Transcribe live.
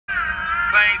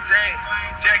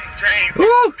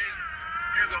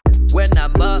When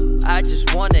I'm up, I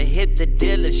just wanna hit the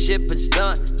dealership and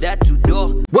stunt that two-door.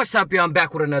 What's up, y'all? I'm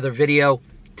back with another video.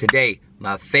 Today,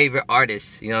 my favorite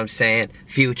artist, you know what I'm saying?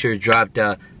 Future dropped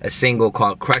a single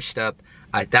called Crushed Up.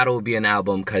 I thought it would be an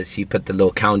album because he put the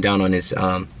little countdown on his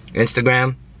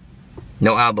Instagram.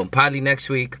 No album, probably next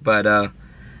week, but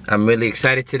I'm really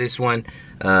excited to this one.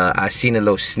 I seen a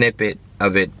little snippet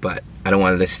of it, but I don't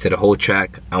want to listen to the whole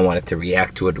track. I wanted to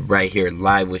react to it right here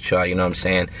live with y'all, you know what I'm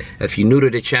saying? If you're new to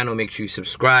the channel, make sure you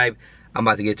subscribe. I'm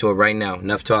about to get to it right now.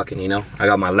 Enough talking, you know? I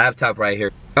got my laptop right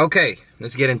here. Okay,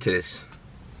 let's get into this.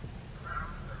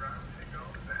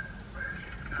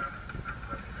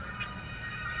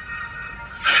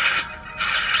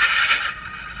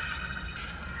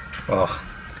 Oh,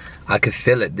 I could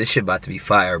feel it. This shit about to be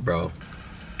fire, bro.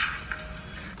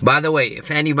 By the way, if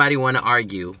anybody want to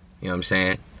argue, you know what I'm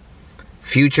saying?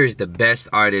 Future is the best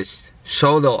artist,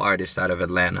 solo artist out of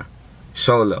Atlanta.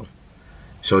 Solo.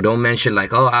 So don't mention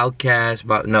like, oh, Outkast,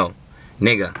 but no.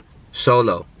 Nigga,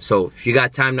 solo. So if you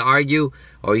got time to argue,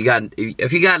 or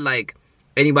if you got like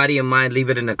anybody in mind, leave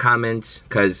it in the comments,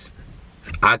 because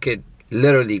I could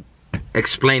literally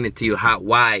explain it to you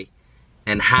why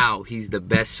and how he's the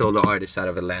best solo artist out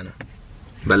of Atlanta.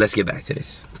 But let's get back to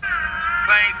this.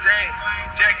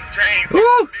 Woo! You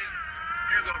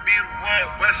gonna be the one,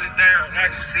 bust it down, I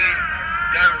can see it.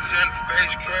 Diamonds in the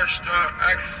face, crushed up,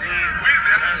 I can see it.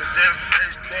 Diamonds in the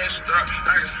face, crushed up,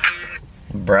 I can see it.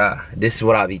 Bruh, this is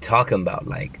what I be talking about.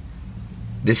 Like,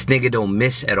 this nigga don't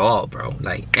miss at all, bro.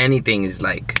 Like, anything is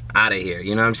like out of here,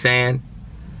 you know what I'm saying?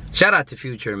 Shout out to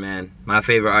Future, man. My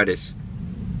favorite artist.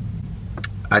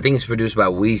 I think it's produced by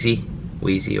Wheezy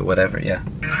or whatever, yeah.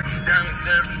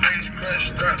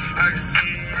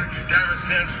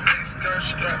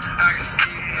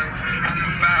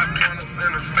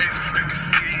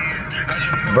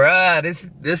 Bruh,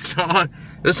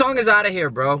 this song is out of here,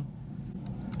 bro.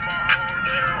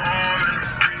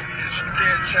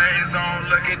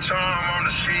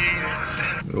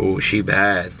 Oh, she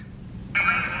bad.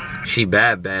 She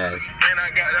bad.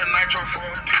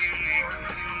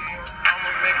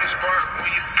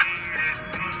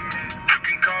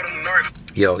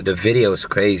 Yo, the video is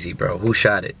crazy, bro. Who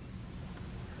shot it?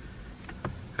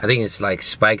 I think it's like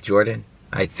Spike Jordan.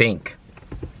 I think.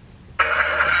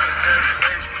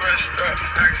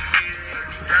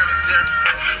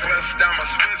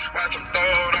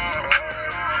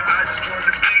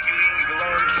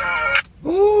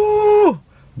 Ooh,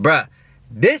 bruh.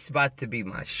 This about to be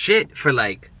my shit for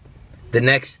like the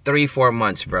next 3-4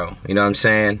 months, bro. You know what I'm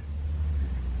saying?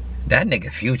 That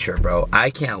nigga Future, bro. I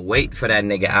can't wait for that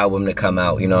nigga album to come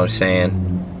out, you know what I'm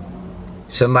saying?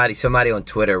 Somebody on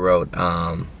Twitter wrote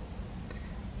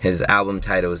his album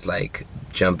title was like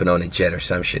Jumping on a Jet or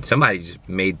some shit. Somebody just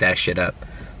made that shit up.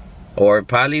 Or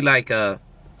probably like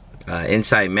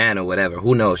Inside Man or whatever,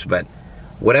 who knows, but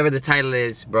whatever the title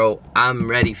is, bro, I'm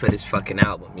ready for this fucking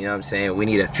album, you know what I'm saying? We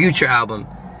need a Future album,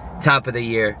 top of the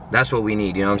year. That's what we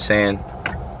need, you know what I'm saying?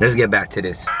 Let's get back to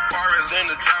this.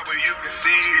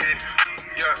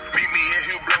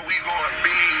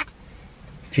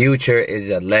 Future is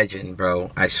a legend, bro.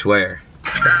 I swear.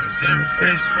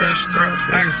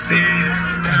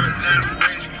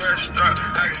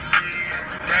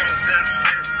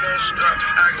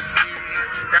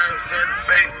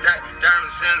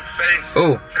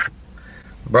 Oh,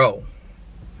 bro.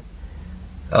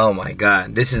 Oh my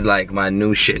God. This is like my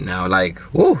new shit now. Like,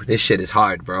 whoo, this shit is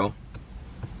hard, bro.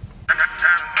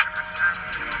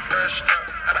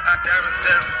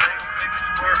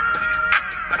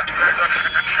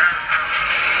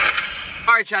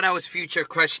 Alright, y'all, that was Future,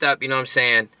 Crushed Up, you know what I'm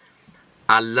saying?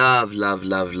 I love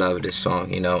this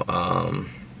song, you know.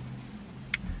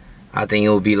 I think it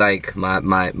will be like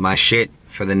my shit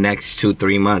for the next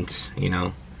 2-3 months, you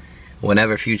know.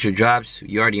 Whenever Future drops,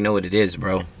 you already know what it is,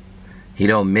 bro. He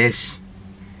don't miss.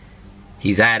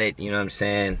 He's at it, you know what I'm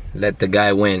saying? Let the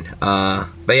guy win.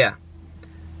 But yeah,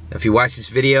 if you watch this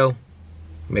video,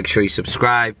 make sure you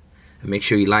subscribe. And make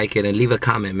sure you like it and leave a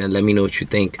comment, man. Let me know what you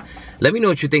think. Let me know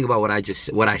what you think about what I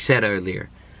said earlier.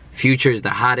 Future is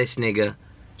the hottest nigga,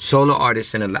 solo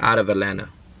artist out of Atlanta.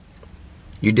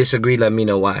 You disagree, let me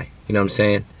know why. You know what I'm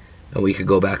saying? And we could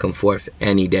go back and forth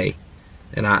any day.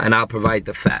 And I'll provide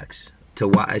the facts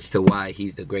as to why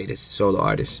he's the greatest solo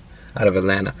artist out of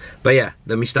Atlanta. But yeah,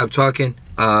 let me stop talking.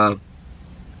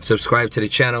 Subscribe to the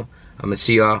channel. I'm gonna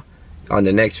see y'all on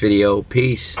the next video.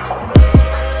 Peace.